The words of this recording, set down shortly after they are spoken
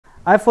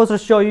I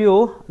first show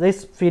you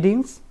these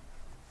fittings.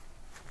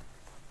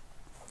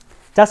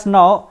 Just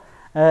now,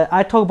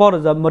 I talk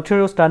about the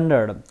material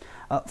standard.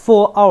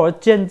 For our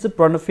Jianzhi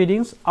brand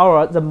fittings,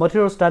 the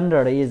material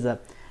standard is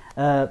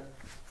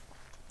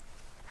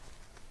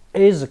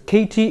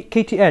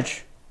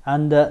KTH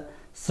and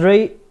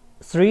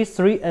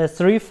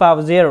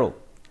 350,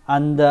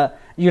 and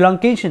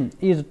elongation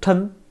is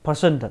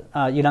 10%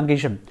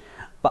 elongation.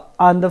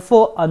 And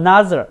for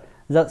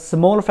the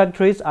small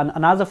factories and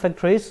another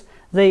factories,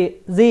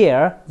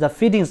 the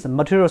fittings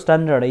material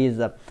standard is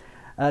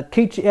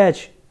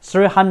KTH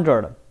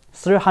 300,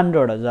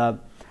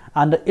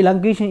 and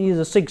elongation is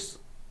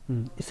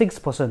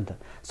 6%.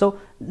 So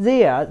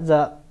there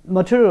the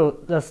material,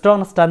 the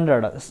strength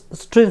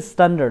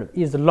standard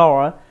is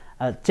lower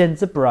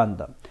Jianzhi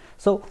brand.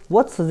 So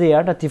what's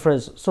there the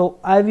difference? So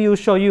I will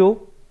show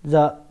you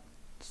the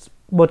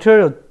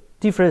material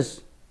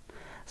difference.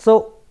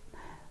 So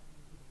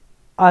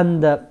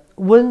and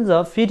when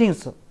the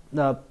fittings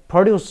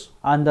produce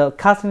and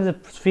casting the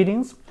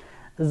fittings,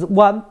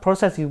 one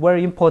process is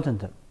very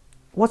important.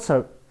 What's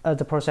the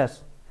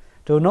process?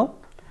 Do you know?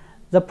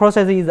 The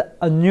process is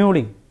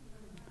annealing.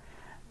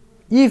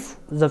 If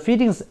the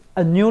fittings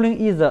annealing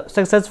is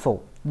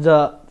successful,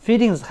 the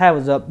fittings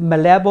have the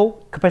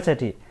malleable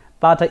capacity.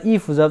 But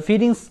if the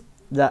fittings,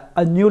 the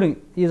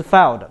annealing is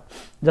failed,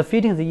 the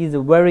fittings is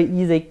very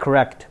easy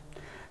correct.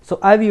 So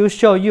I will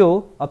show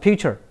you a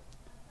picture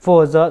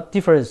for the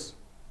difference.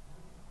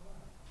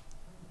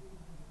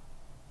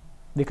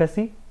 You can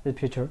see the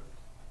picture.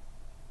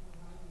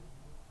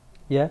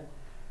 Yeah,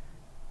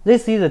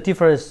 this is the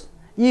difference.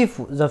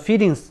 If the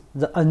fittings,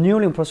 the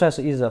annealing process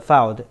is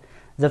failed,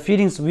 the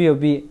fittings will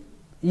be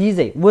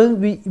easy.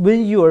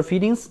 When your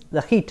fittings,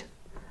 the heat,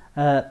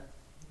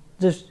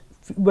 just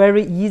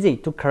very easy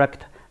to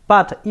correct.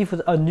 But if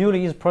the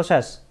annealing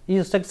process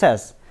is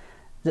success,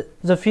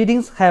 the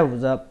fittings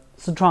have the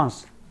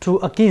strength to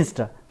against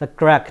the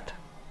correct.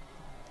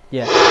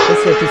 Yeah, this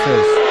is the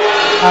difference.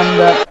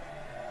 And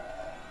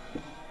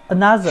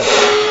another,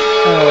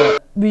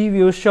 we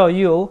will show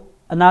you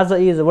another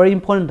is very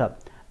important.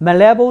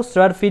 Malleable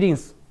thread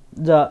fittings,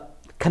 the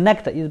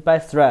connect is by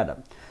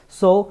thread.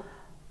 So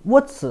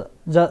what's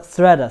the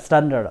thread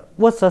standard?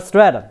 What's the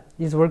thread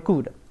is very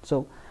good.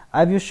 So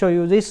I will show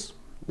you this.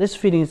 This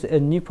fitting is a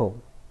nipple.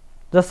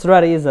 The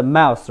thread is a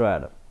male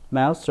thread.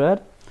 Male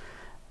thread.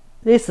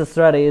 This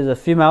thread is a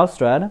female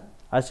thread.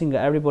 I think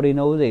everybody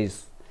knows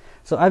this.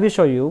 So I will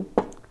show you.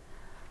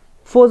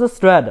 For the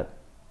thread,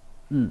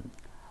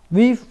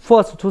 we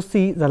first to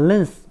see the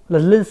length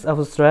of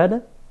the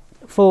thread.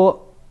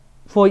 For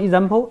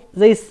example,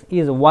 this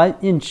is 1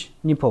 inch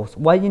nipples.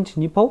 1 inch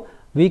nipple.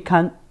 We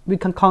can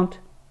count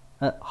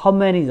how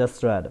many the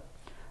thread.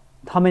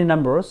 How many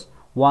numbers?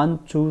 1,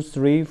 2,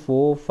 3,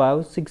 4,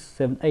 5, 6,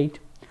 7, 8.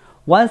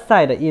 One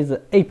side is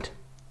 8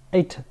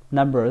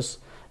 numbers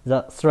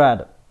the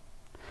thread.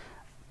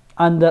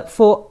 And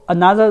for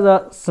another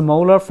the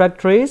smaller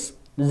factories,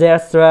 their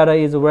thread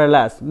is very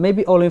less.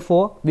 Maybe only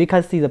 4. We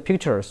can see the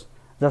pictures.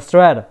 The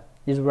thread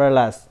is very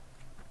less.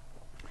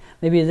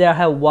 Maybe they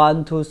have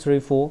 1, 2, 3,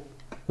 4,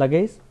 like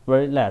this,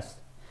 very less.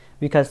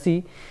 We can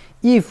see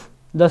if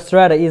the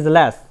thread is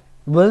less,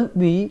 when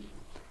we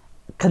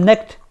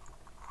connect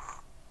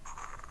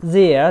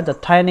there, the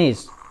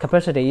tiniest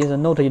capacity is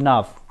not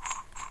enough.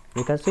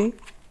 You can see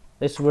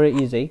it's very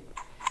easy.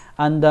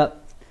 And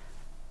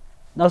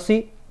now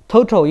see,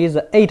 total is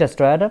 8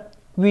 thread.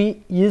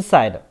 We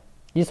inside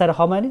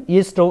how many?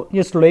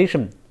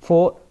 Installation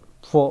for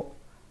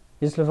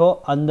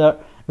and the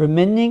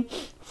remaining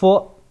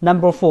for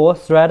number 4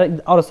 thread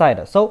is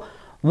outside. So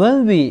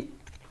when we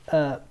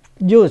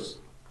use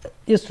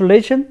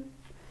installation,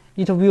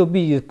 it will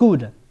be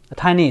good,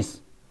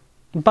 tiniest.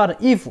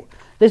 But if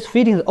this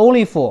fitting is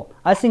only 4,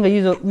 I think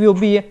it will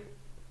be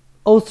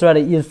all thread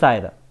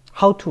inside.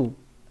 How to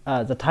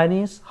the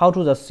tiniest, how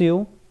to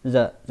seal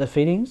the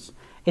fittings?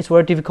 It's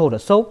very difficult.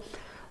 So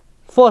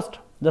first,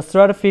 the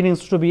thread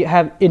fittings should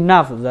have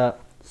enough the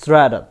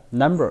thread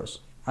numbers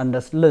and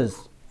the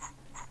length.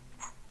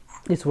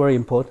 It's very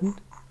important.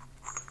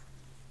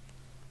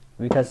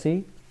 We can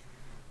see.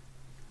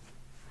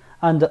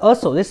 And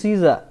also this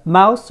is a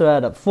male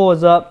thread. For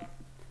the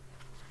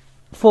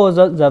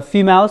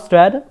female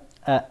thread,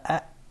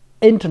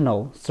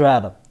 internal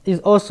thread is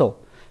also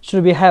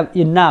should be have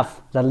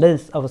enough the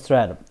length of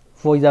thread.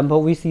 For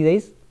example, we see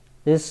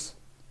this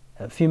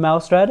female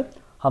thread.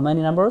 How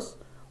many numbers?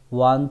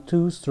 1,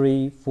 2,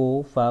 3,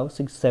 4, 5,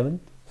 6, 7.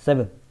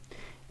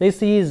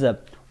 This is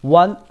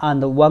 1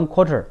 and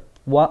 1/4.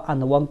 1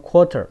 and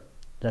 1/4.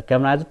 The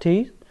galvanized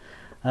T.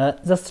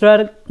 The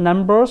thread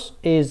numbers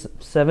is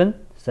 7.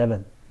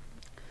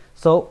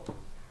 So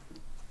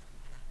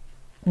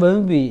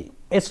when we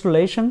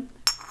installation,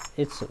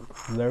 it's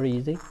very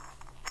easy.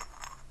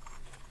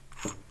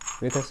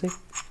 We can see.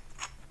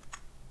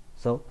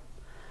 So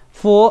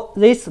for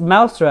this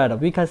male thread,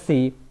 we can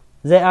see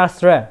there are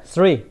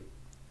 3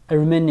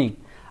 remaining,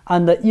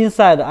 and the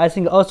inside I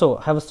think also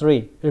have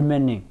 3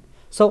 remaining.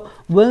 So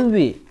when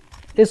we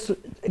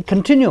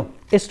continue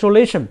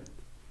installation,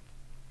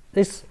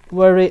 this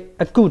very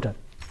good,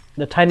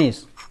 the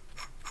Chinese.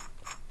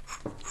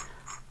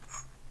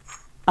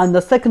 And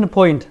the second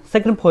point,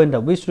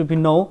 we should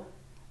know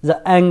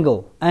the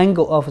angle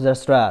of the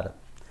thread,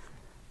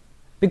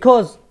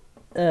 because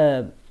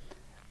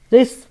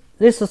this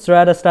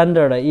thread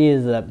standard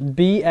is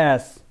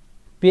BS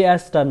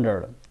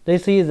standard.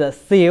 This is a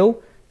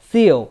seal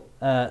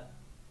the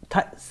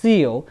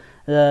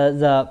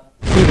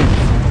feeding.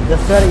 The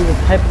thread is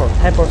taper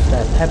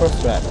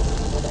thread.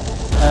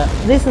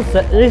 This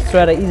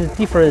thread is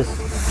different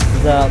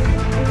the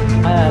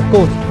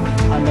ghost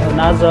and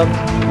another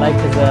like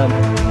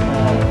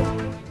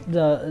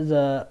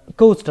the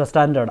ghost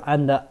standard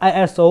and the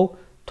ISO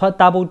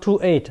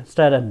 228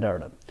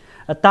 standard.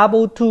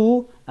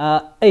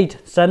 228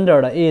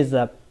 standard is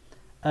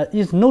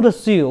not a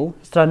seal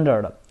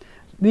standard.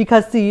 We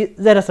can see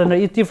that standard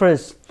is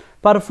different,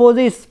 but for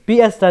this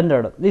BS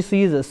standard, this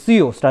is a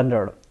seal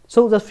standard.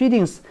 So the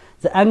feedings,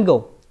 the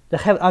angle, the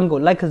head angle,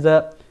 like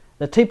the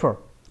taper,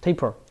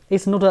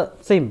 it's not the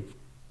same.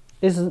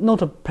 It's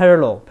not a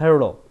parallel.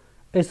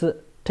 It's a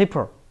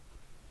taper.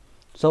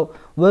 So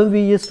when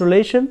we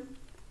installation,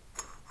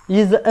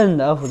 is the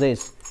end of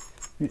this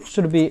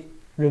should be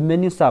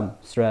remaining some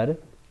thread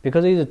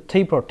because it's a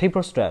taper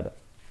thread.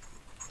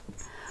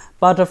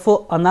 But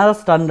for another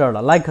standard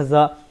like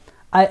the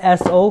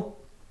ISO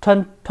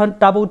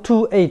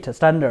 228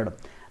 standard,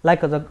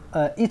 like the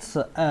it's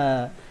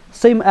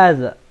same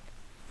as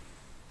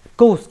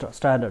ghost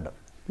standard.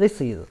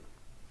 This is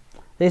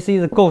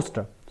ghost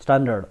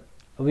standard.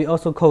 We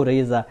also call it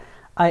is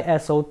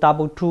ISO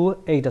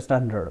 228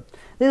 standard.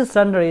 This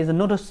standard is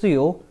not a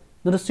seal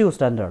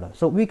standard.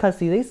 So we can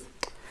see this.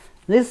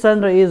 This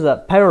standard is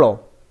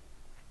parallel.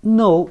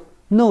 No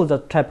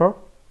taper.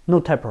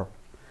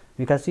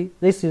 We can see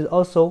this is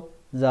also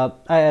the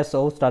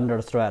ISO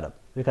standard thread.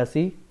 We can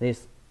see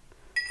this.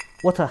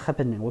 What's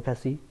happening? We can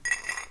see.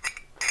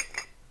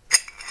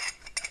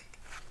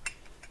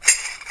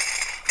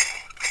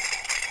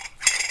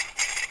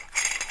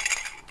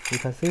 You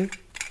can see.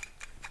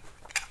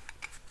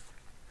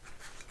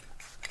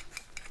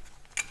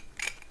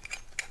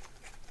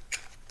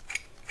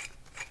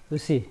 You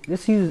see,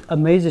 this is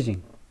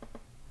amazing.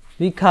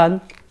 We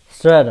can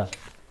thread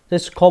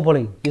this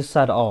coupling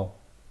inside all,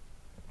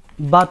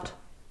 but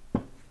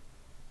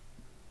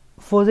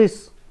for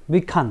this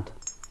we can't.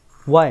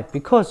 Why?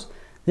 Because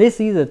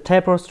this is a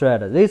taper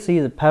thread. This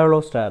is a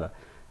parallel thread.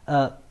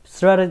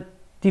 Thread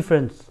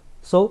difference.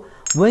 So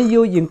when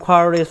you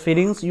inquire these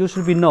fittings, you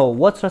should know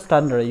what's the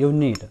standard you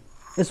need.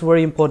 It's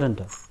very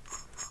important.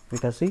 You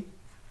can see.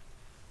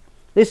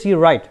 This is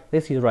right.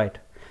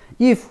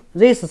 If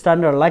this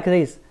standard like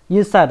this,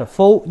 inside,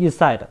 full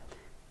inside,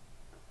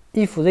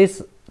 if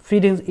this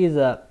fittings is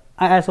a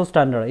ISO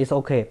standard, it's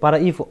okay.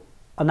 But if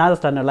another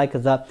standard like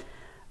the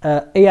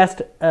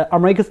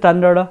American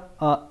standard,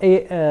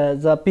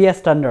 the BS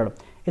standard,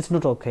 it's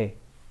not okay.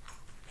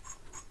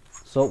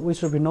 So we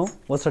should know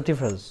what's the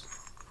difference.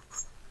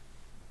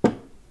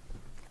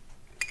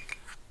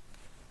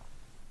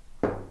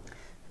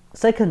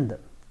 Second,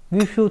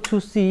 we should to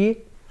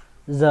see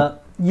the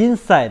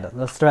inside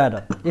the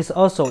thread is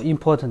also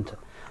important.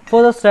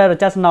 For the thread,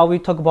 just now we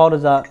talk about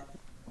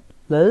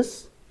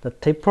the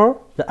taper,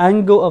 the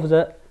angle of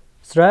the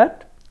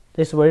thread.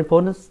 This is very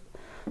important.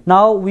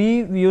 Now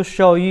we will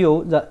show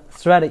you the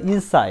thread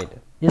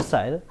inside.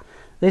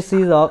 This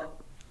is a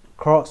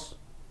cross.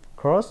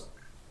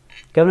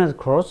 Given as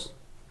cross,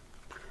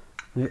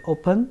 we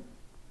open.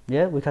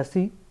 Yeah, we can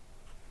see.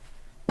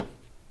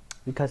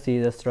 We can see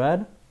the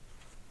thread.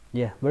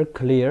 Yeah, very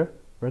clear.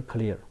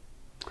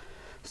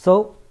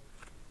 So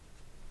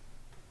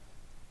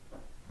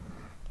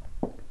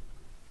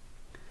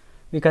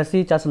we can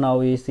see just now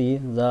we see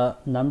the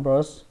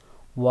numbers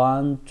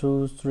 1,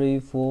 2, 3,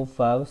 4,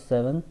 5,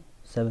 7,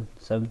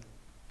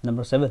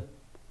 number 7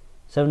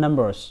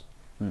 numbers.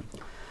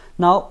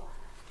 Now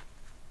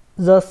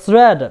the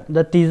thread,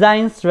 the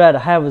design thread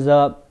have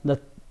the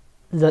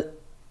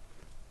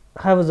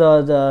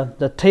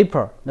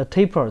taper,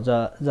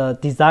 the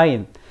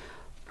design.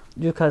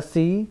 You can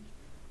see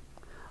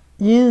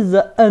in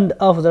the end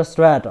of the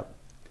thread,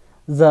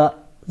 the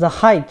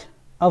height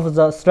of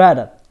the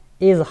thread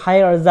is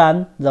higher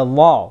than the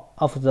wall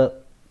of the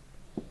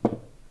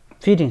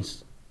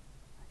fittings.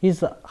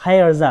 Is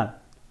higher than.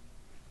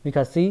 We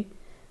can see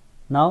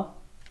now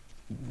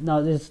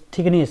this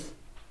thickness.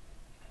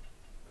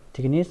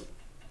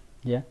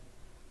 Yeah.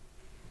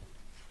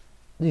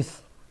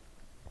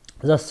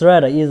 The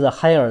thread is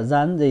higher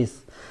than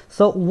this.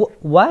 So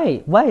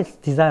why is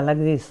designed like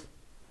this?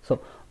 So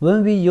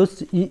when we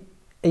use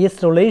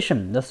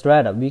installation the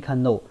thread, we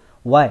can know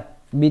why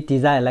we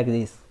design like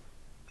this.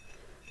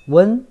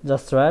 When the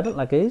thread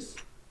like this,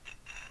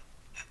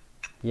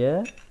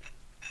 yeah,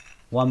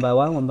 one by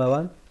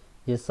one,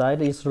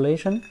 inside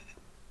installation,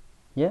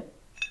 yeah.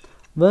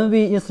 When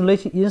we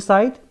installation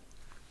inside,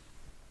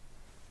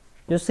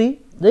 you see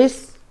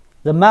this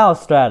the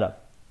mouse thread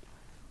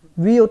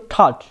will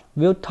touch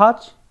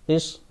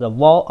this the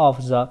wall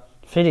of the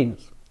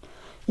fittings.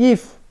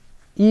 If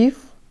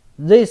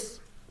this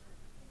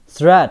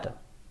thread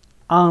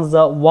on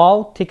the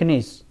wall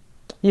thickness.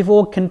 If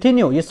we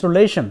continue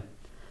installation,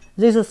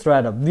 this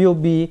thread will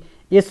be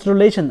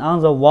installation on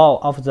the wall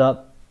of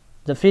the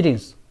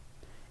fittings.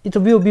 It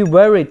will be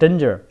very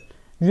dangerous.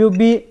 Will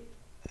be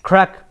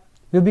crack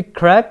the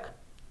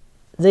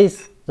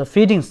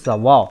fittings, the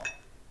wall.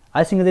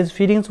 I think these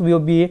fittings will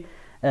be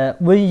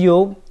when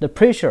you the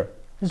pressure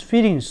these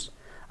fittings.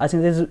 I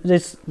think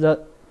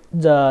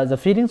the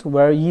fittings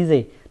very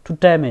easy to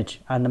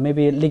damage and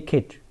maybe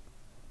leakage.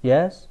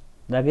 Yes,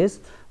 like this.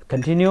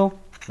 Continue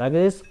like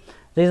this.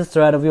 This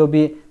thread will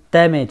be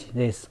damaged.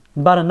 This,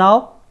 but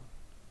now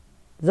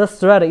the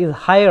thread is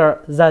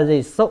higher than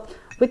this, so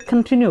we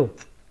continue.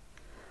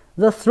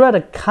 The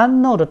thread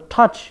cannot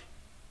touch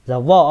the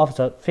wall of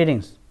the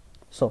fittings.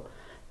 So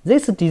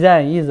this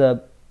design is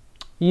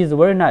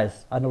very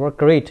nice and very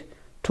great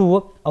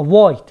to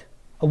avoid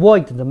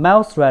the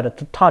male thread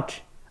to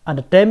touch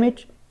and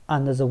damage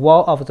and the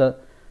wall of the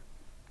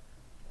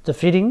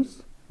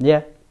fittings.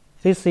 Yeah,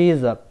 this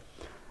is a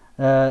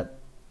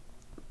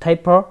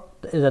taper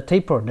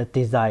the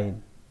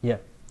design. Yeah,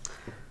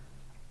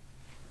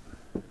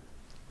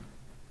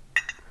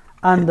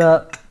 and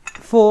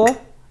for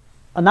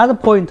another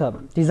point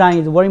design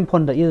is very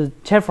important is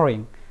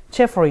chamfering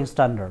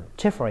standard.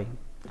 Chamfering.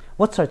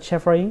 What's a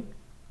chamfering?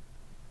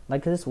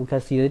 Like this, we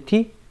can see the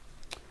T.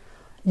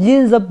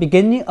 In the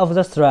beginning of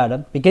the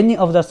thread,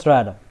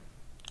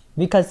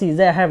 we can see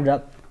they have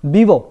the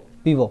bevel,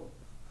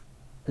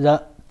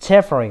 the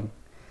chamfering.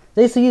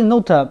 This is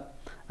not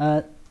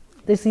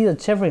this is the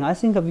chamfering. I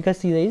think we can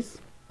see this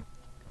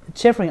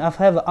chamfering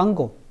have an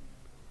angle.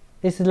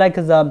 It's like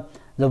the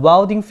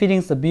welding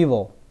fittings the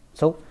bevel.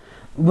 So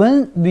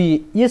when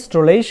we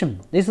installation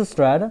this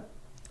thread,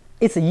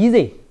 it's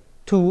easy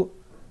to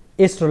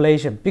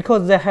installation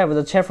because they have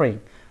the chamfering.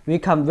 We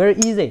can very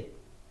easy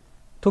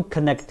to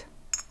connect.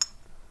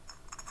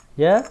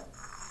 Yeah,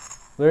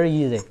 very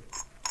easy.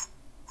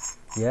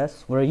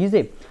 Yes, very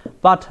easy.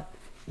 But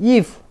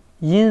if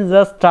in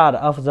the start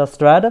of the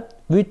thread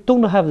we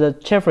don't have the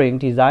chamfering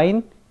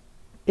design,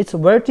 it's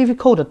very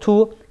difficult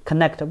to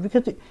connect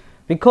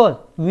because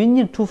we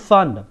need to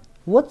find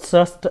what's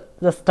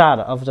the start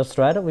of the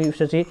thread. We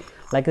should see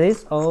like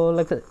this or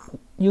like that.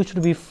 You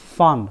should be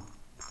found.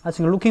 I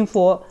think looking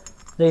for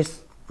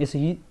this is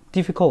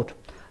difficult,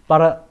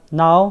 but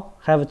now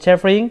have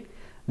chamfering,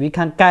 we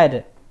can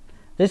guide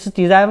this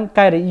design,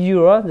 guide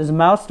your this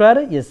mouse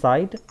thread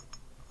inside.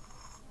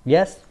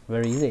 Yes,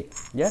 very easy.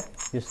 Yeah,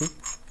 you see.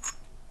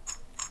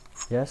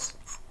 Yes.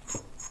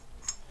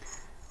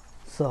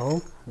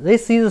 So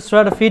this is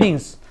thread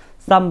fittings.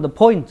 Some of the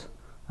point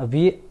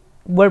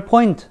where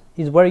point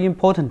is very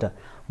important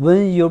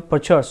when you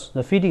purchase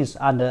the fittings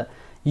and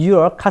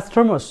your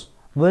customers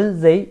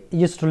when they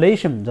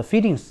installation the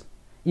fittings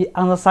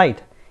on the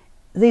site.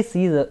 This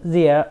is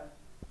their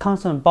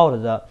concern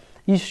about the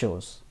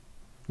issues.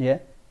 Yeah,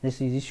 this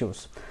is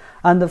issues.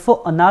 And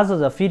for another,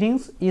 the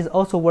fittings is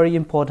also very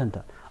important.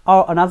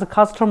 Or another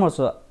customers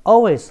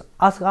always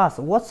ask us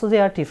what's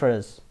their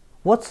difference,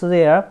 what's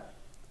their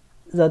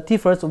the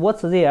difference,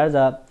 what's their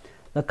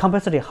the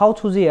capacity, how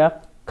to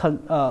their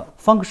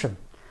function.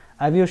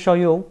 I will show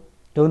you.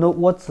 Do you know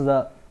what's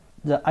the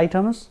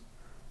items?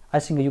 I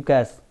think you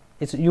guess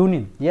it's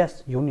union.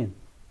 Yes, union.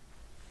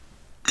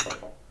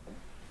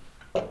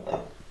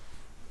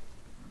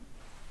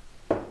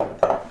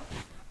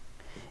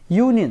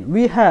 Union.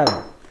 We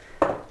have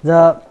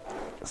the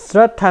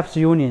thread types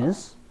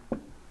unions.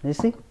 You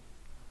see,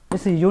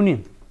 this is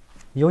union,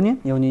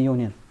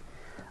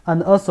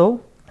 and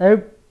also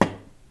every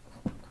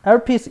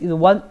piece is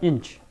 1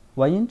 inch.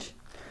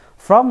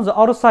 From the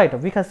outside,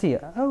 we can see,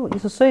 oh,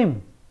 it's the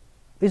same.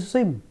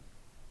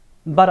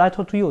 But I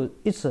told you,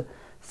 it's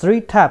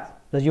 3 types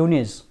the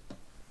unions.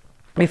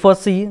 Before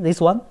see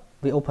this one,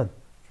 we open.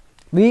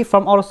 We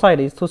from outside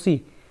is to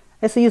see,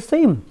 it's the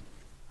same.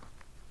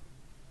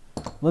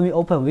 When we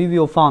open, we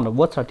will find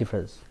what's the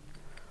difference.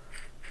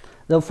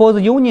 For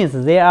the unions,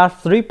 there are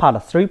 3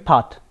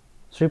 part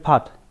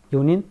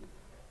union.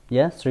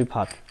 Yeah, 3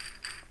 part.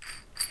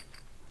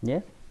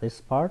 Yeah,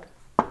 this part,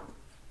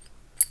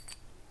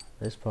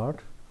 this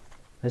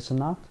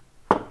knot,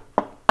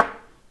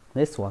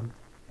 this one.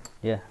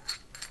 Yeah,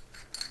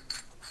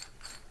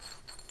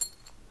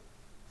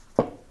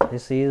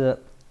 this is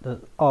the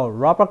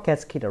rubber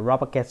gasket.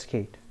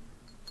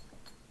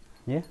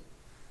 Yeah,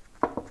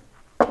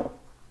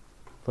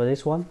 for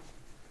this one.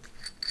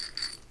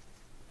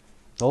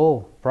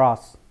 Oh,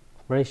 brass,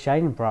 very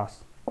shiny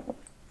brass.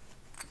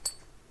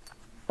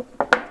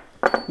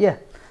 Yeah,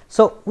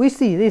 so we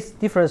see this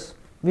difference.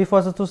 We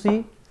first to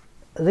see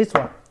this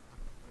one.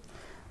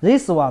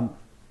 This one,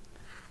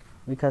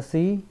 we can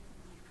see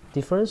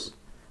difference.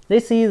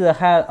 This is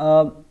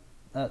the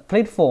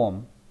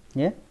platform.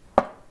 Yeah,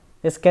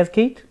 this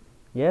gasket.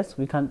 Yes,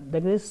 we can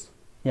like this.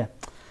 Yeah,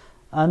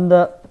 and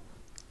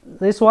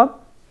this one,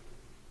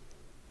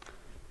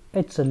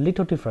 it's a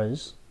little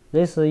difference.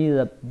 This is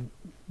a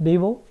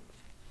bevel.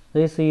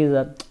 This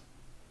is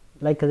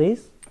like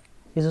this.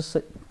 Is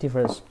a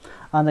difference,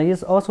 and there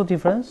is also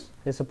difference.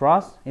 This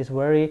brass is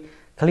very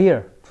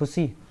clear to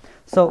see.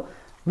 So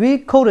we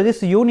call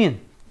this union.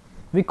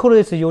 We call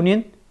this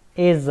union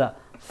is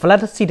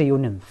flat seed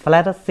union.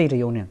 Flat seed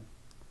union.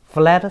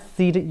 Flat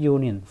seed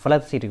union.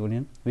 Flat seed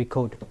union. We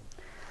called.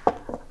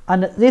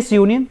 And this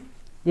union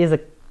is a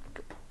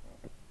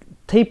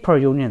taper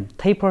union.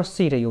 Taper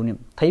seed union.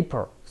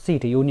 Taper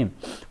seed union.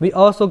 We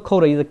also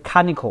call it the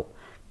conical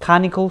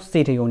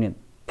seed union.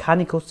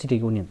 Conical seed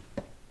union.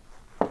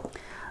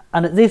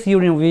 And this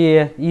union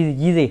is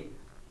easy.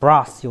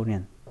 Brass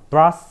union.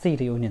 Brass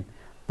seed union.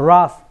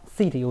 Brass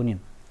seed union.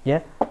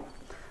 Yeah.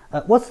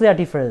 What's their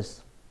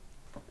difference?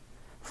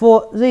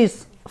 For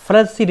this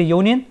flat seed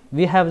union,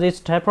 we have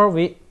this taper.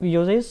 We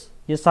use this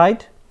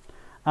inside,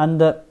 and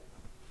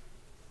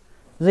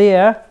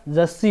there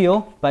the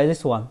seal by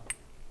this one.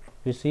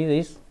 You see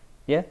this?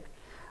 Yeah.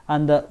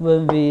 And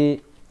when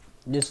we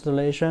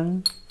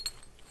distillation,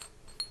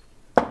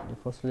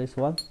 first this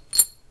one.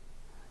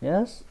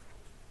 Yes.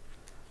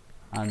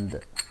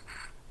 And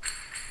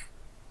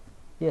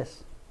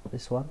yes,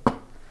 this one.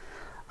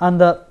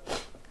 And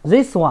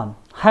this one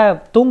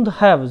don't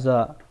have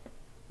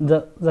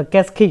the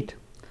gasket,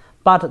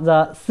 but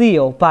the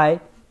seal by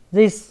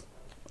this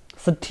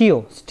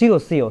steel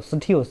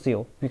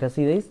seal. You can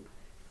see this.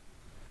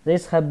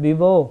 This have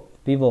bevel.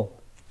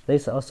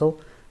 This also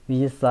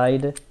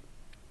inside.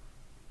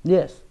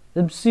 Yes,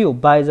 the seal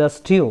by the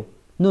steel,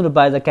 not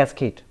by the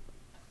gasket,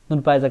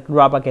 not by the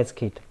rubber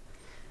gasket.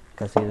 You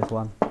can see this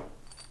one.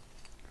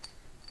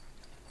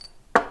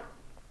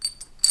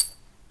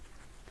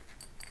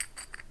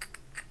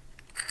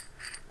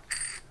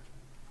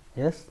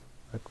 Yes,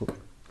 good.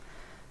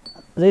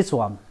 This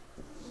one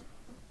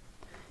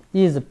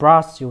is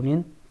brass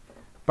union.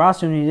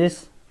 Brass union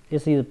is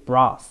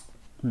brass.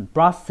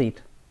 Brass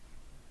seat.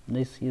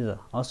 This is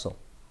also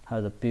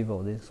has a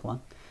bevel. This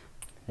one.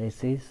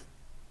 This is.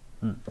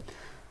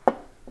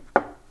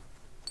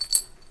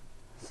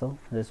 So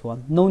this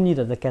one no need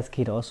the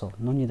gasket also.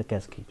 No need the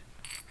gasket.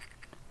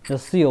 The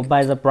seal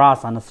by the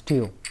brass and the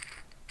steel.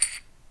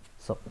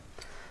 So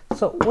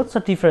what's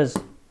the difference?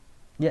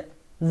 Yeah.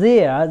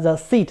 There, the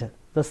seat,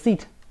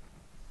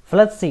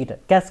 flat seat,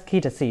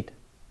 gasket seat,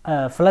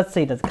 flat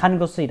seat,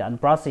 conical seat,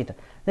 and brass seat.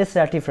 This is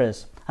a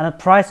difference, and the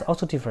price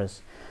also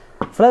differs.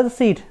 Flat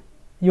seat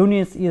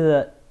units is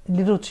a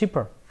little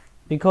cheaper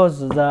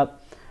because the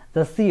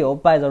seal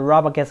by the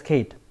rubber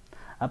gasket.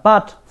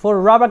 But for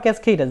rubber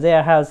gasket,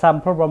 there have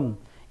some problem.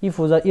 If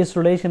the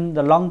installation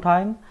the long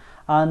time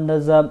and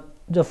the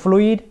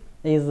fluid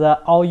is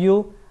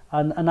oil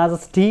and another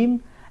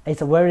steam,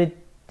 it's very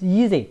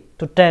easy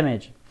to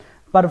damage.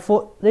 But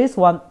for this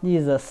one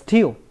is a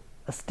steel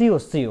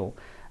seal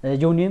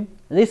union.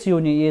 This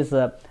union is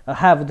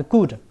have the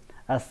good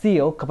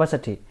seal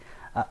capacity.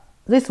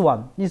 This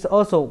one is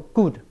also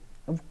good.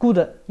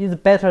 Good is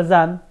better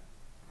than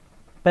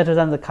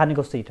the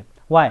conical seat.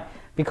 Why?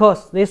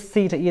 Because this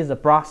seat is a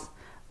brass.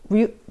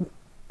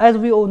 As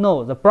we all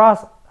know, the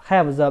brass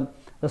have the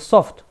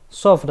soft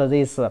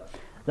this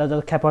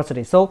the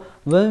capacity. So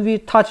when we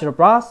touch the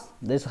brass,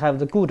 this have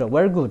the good,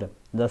 very good.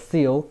 The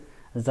seal,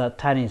 the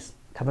tightness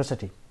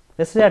capacity.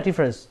 This is a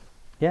difference.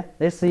 Yeah,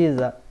 this is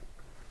a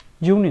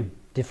union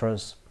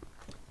difference.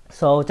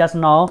 So just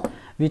now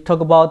we talk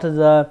about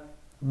the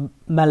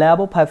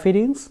malleable pipe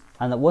fittings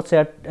and what's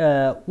there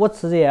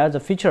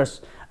the features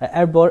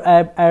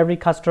every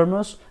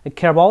customers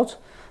care about.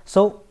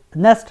 So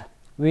next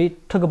we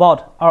talk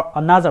about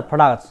another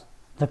products,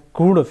 the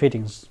groove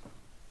fittings.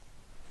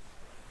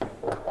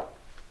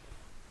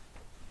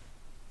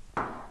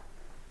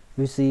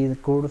 We see the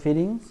groove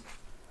fittings.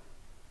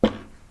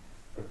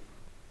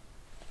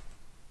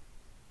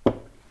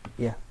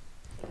 Yeah,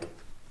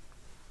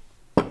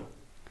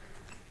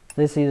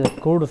 this is the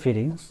groove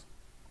fittings.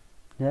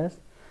 Yes,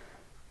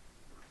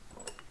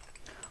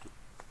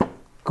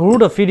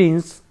 groove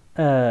fittings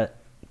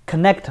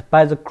connect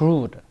by the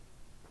groove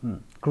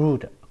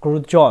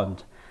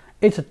joint.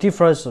 It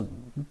differs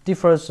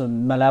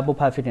malleable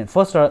pipe fitting.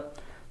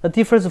 The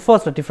difference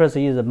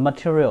is the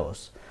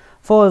materials.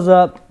 For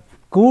the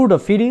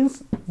groove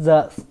fittings,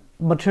 the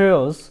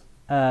materials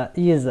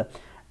is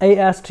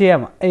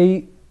ASTM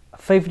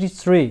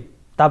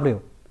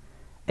A53W,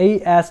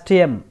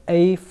 ASTM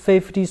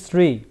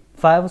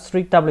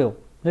A53W.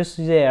 This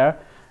is the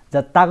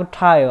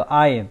ductile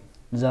iron,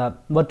 the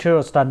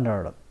material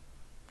standard.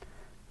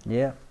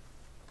 Yeah,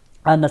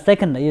 and the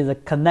second is the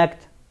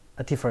connect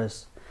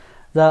difference.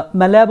 The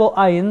malleable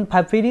iron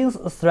pipe fittings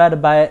thread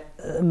by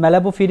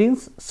malleable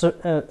fittings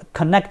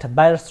connect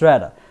by the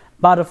thread,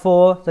 but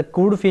for the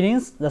groove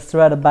fittings, the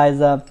thread by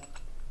the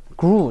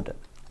groove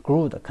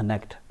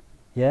connect.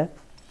 Yeah,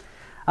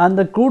 and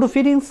the groove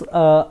fittings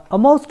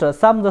almost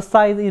some the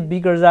size is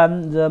bigger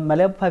than the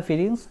malleable pipe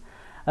fittings.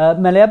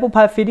 Malleable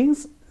pipe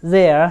fittings,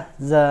 there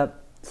the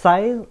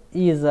size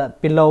is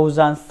below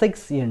than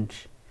 6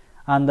 inch,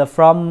 and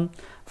from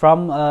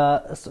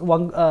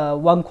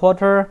 1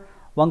 quarter,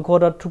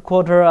 2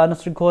 quarter, and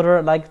 3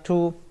 quarter, like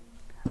to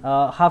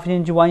half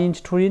inch, 1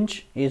 inch, 2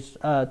 inch is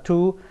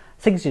to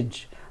 6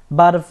 inch.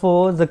 But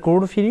for the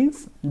groove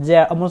fittings,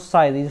 their almost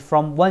size is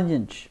from 1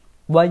 inch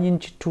 1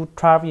 inch to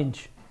 12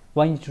 inch,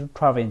 1 inch to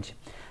 12 inch.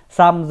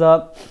 Some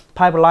the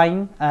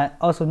pipeline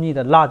also need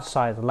a large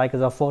size, like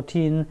the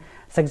 14,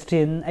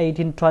 16,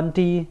 18,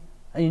 20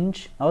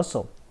 inch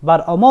also.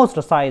 But almost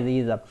the size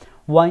is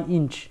 1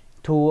 inch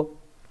to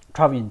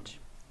 12 inch.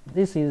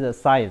 This is the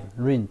size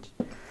range.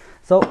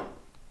 So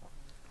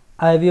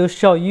I will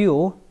show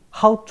you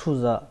how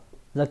to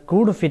the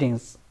groove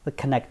fittings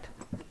connect.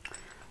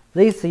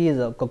 This is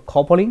the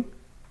coupling,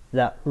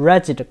 the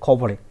rigid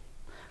coupling,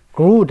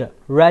 grooved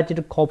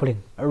rigid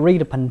coupling,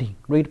 reed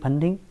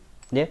painting.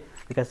 Yeah,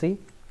 you can see.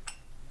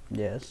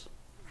 Yes.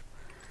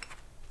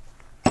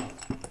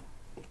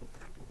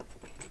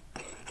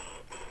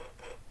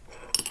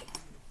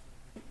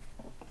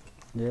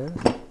 Yes.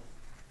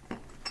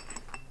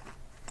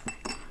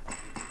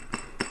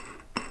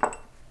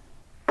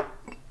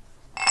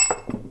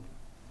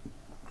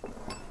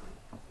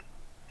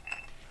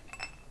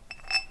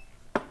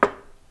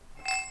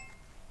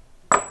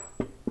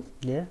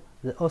 Yeah,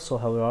 they also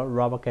have a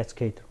rubber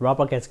gasket.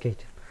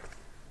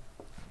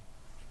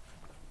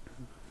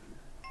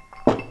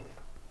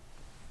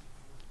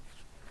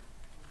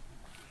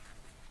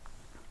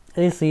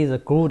 This is a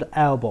grooved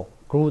elbow.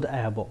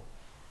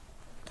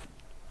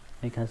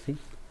 You can see,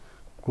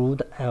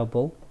 grooved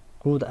elbow.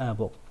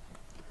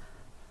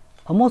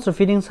 Almost the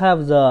fittings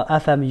have the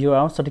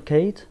FMUL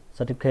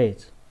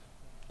certificate.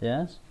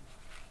 Yes.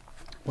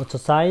 What's the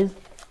size?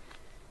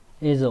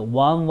 Is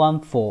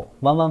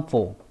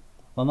 114.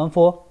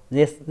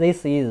 This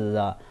is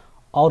the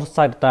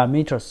outside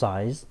diameter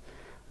size.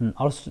 The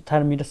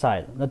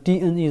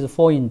DN is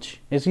 4 inch.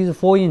 This is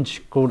 4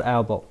 inch grooved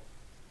elbow.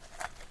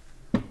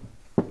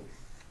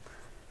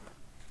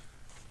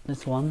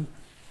 This one.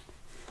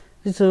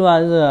 This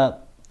was the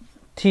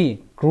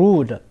T,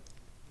 grooved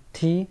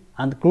T,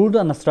 and grooved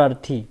and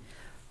thread T.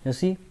 You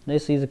see,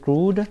 this is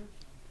grooved.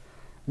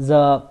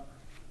 The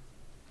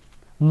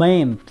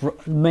main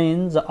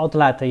the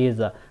outlet is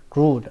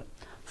grooved.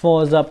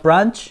 For the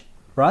branch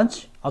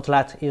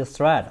outlet is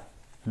thread.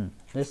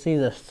 This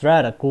is a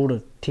thread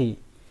grooved T.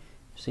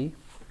 See.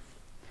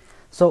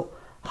 So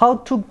how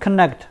to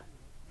connect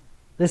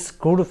this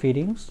grooved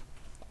fittings?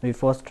 We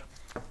first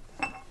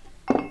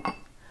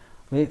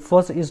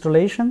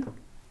installation.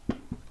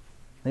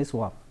 This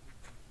one.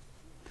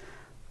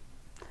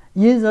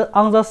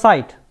 On the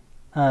site,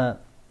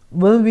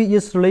 when we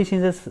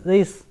installation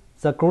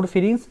the grooved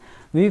fittings,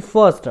 we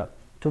first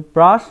to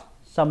brush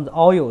some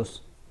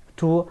oils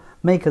to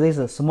make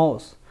this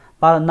smooth.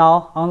 But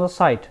now on the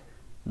site,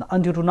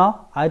 until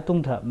now I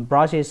don't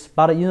brush it,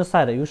 but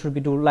inside you should be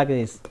do like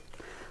this.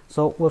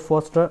 So we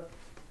first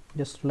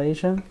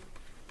installation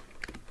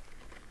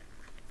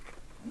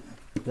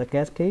the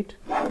gasket.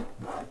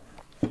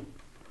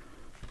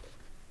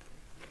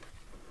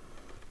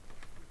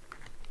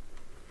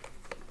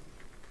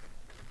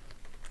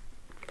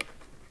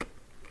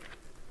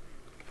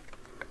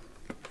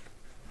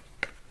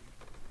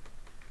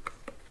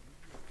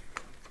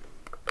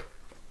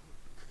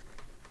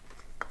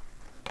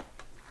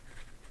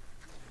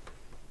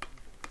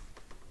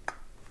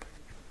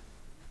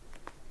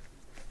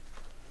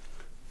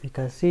 You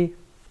can see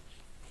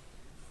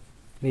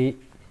the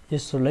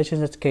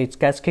installation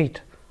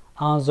gasket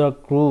on the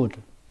grooved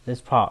this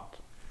part.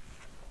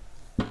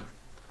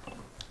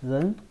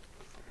 Then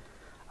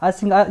I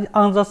think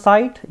on the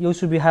side you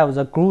should have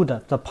the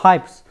grooved the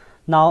pipes.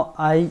 Now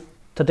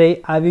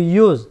today I will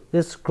use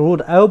this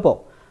grooved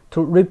elbow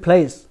to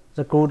replace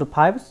the grooved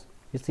pipes.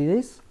 You see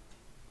this?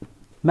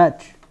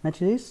 Match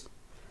this.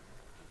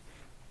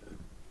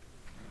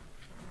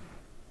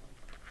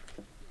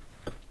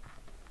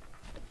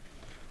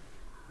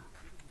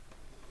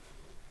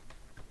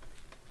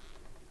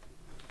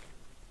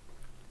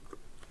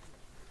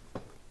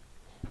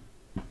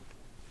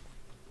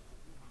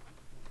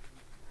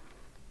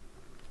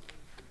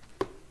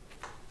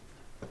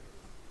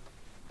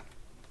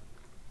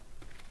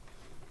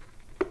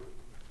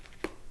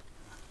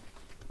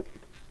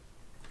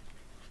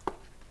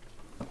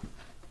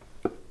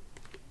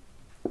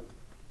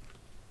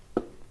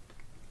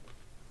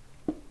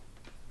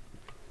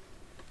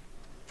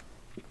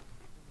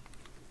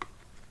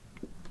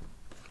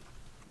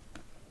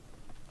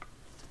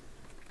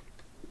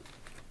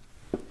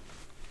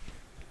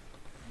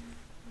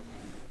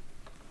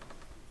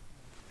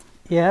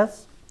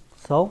 Yes,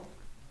 so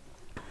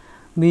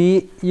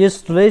we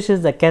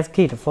installation the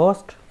gasket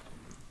first.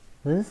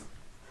 This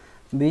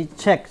we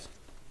check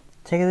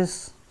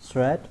this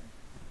thread.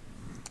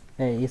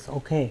 Hey, it's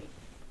okay.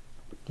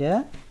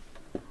 Yeah,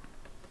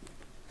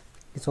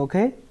 it's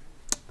okay.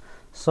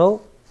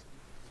 So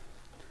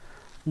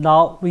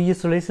now we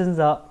installation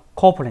the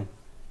coupling.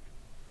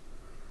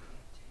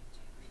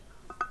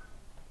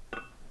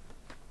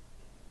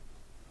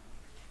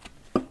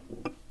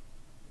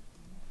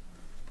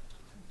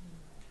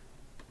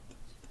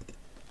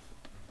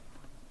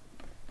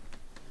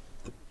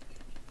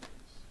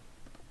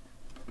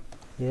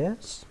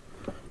 Yes,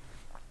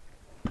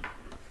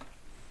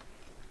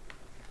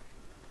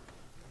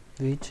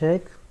 we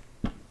check.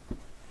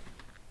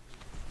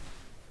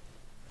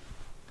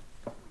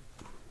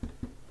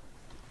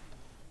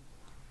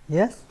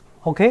 Yes,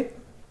 okay.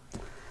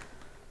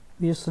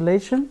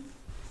 Installation.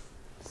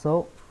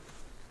 So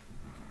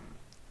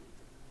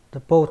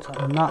the bolts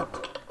are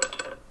not.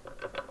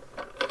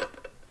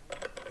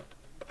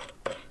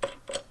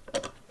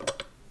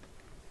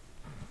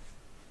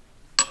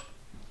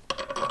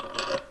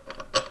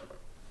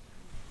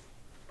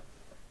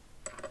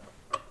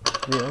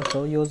 We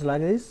also use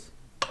like this.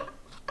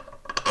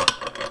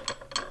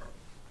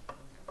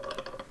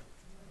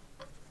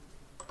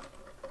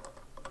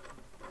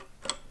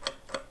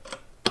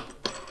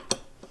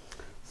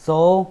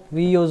 So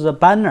we use a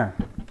banner,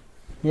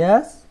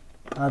 yes,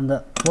 and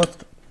what's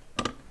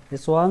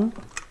this one,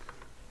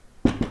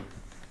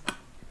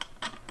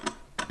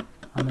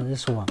 and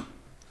this one.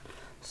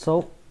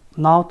 So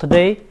now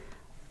today,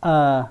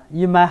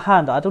 in my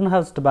hand, I don't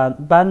have the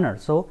banner,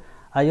 so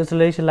I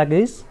usually like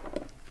this.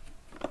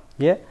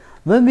 Yeah,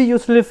 when we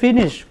usually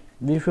finish,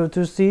 we have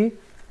to see,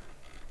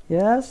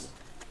 yes,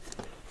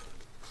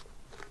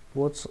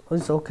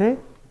 it's okay.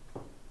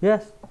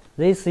 Yes,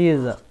 this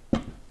is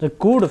the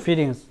good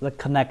fittings, the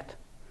connect.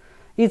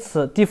 It's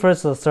a different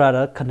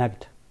thread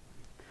connect.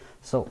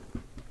 So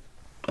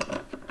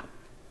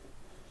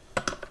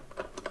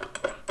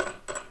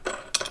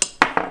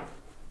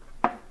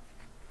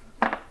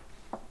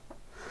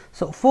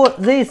for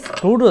this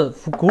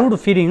good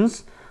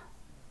fittings,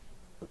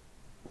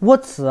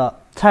 what's the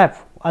type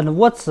and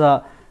what's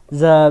the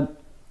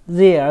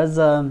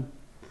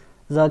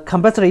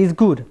capacitor is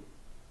good.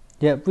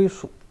 Yeah,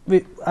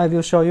 I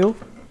will show you.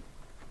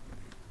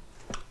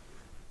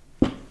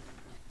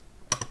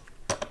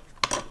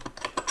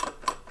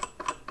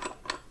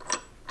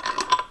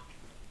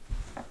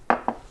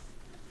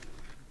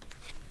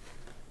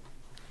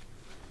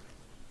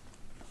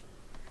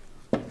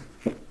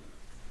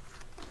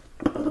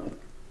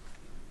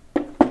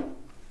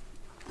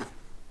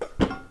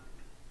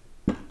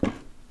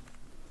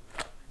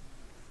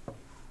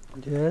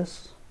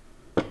 Yes.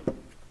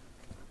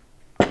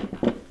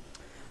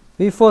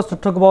 We first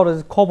talk about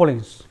the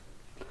couplings.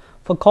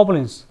 For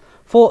couplings,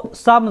 for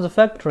some of the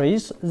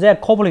factories, their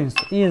couplings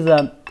is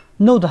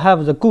not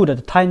have the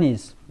good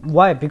tightness.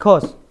 Why?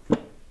 Because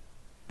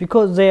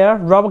their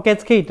rubber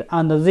gasket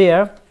and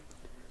their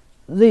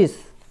this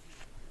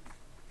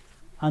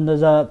and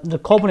the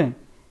coupling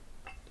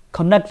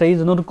connector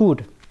is not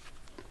good.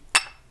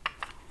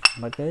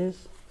 Like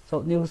this.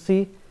 So you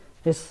see,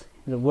 this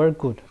is very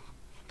good.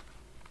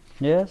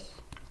 Yes.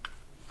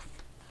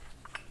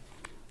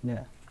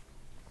 Yeah.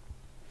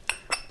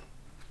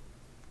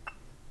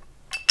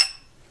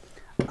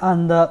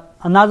 And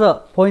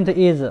another point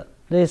is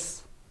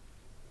this,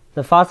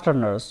 the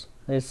fasteners.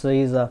 This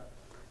is the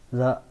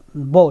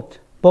bolt.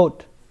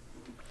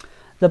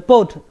 The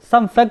bolt.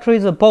 Some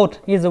factories the bolt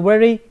is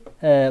very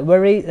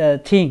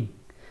thin,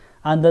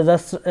 and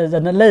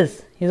the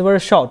length is very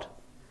short.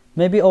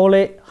 Maybe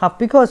only half,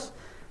 because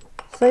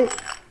say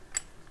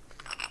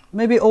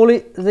maybe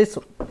only this,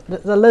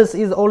 the length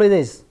is only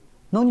this,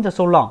 no need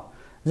so long.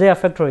 They are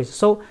factories,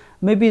 so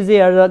maybe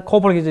their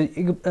coupling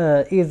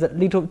is a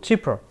little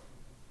cheaper.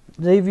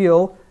 They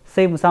will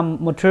save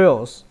some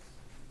materials.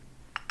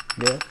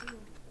 Yes.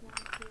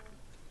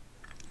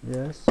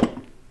 Yes.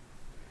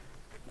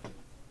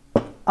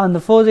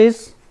 And for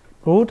this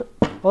good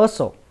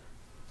also,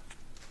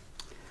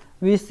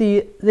 we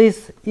see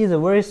this is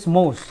very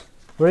smooth.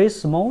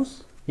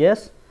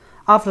 Yes.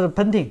 After the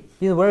painting,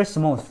 it's very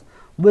smooth.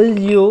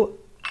 When you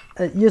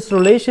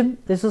installation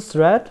this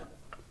thread,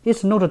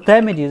 it's not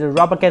damage the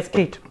rubber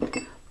gasket.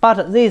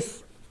 But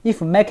this,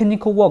 if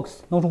mechanical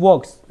works not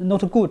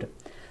good,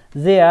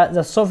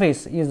 the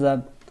surface is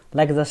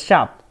like the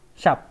sharp.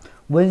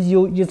 When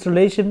you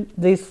installation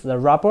this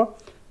rubber,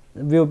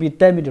 will be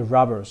damaged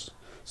rubbers.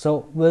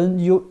 So when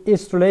you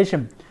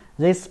installation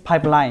this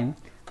pipeline,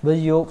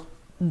 when you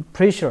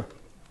pressure,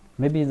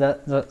 maybe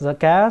the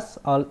gas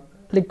or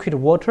liquid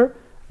water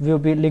will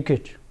be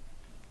leakage.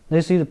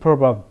 This is the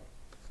problem.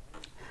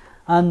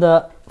 And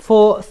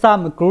for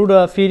some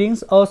good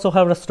fittings also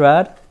have the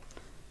thread.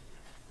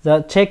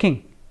 The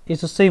checking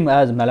is the same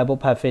as malleable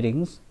pipe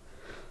fittings.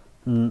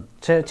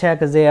 Check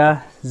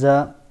there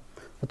the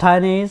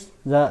tightness,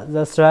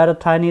 the thread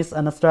tightness,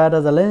 and the thread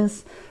the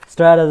length,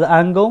 thread the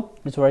angle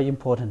is very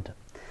important.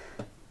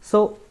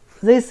 So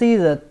this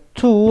is the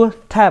two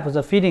types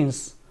of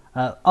fittings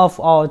of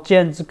our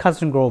Jianzhi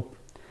custom group.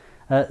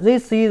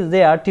 This is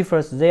their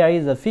difference. There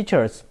is the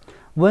features.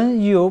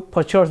 When you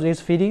purchase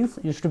these fittings,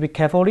 you should be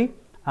carefully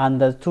and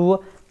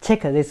to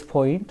check this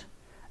point.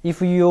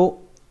 If you,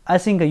 I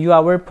think you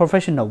are very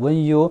professional when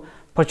you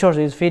purchase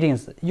these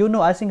fittings. You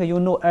know, I think you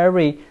know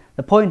every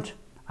the point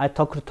I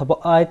talked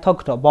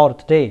about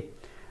today.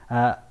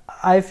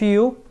 I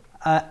feel,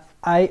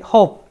 I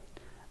hope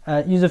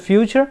in the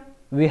future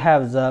we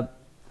have the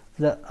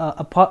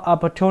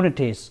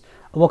opportunities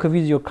work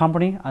with your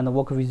company and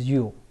work with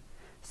you.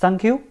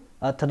 Thank you.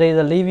 Today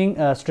the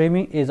live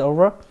streaming is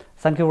over.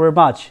 Thank you very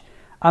much.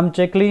 I'm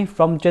Jack Lee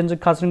from Jianzhi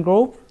Custom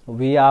Group.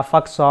 We are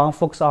focused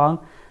on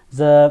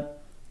the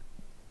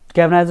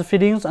galvanized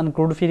fittings and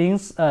grooved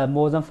fittings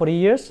more than 40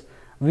 years.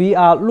 We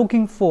are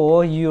looking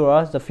for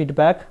your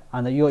feedback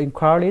and your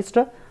inquiries.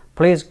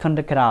 Please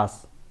contact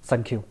us.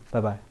 Thank you.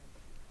 Bye bye.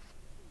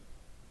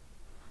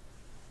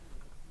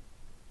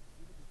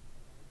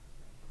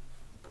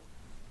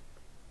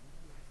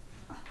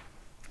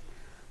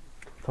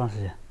 多长时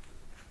间？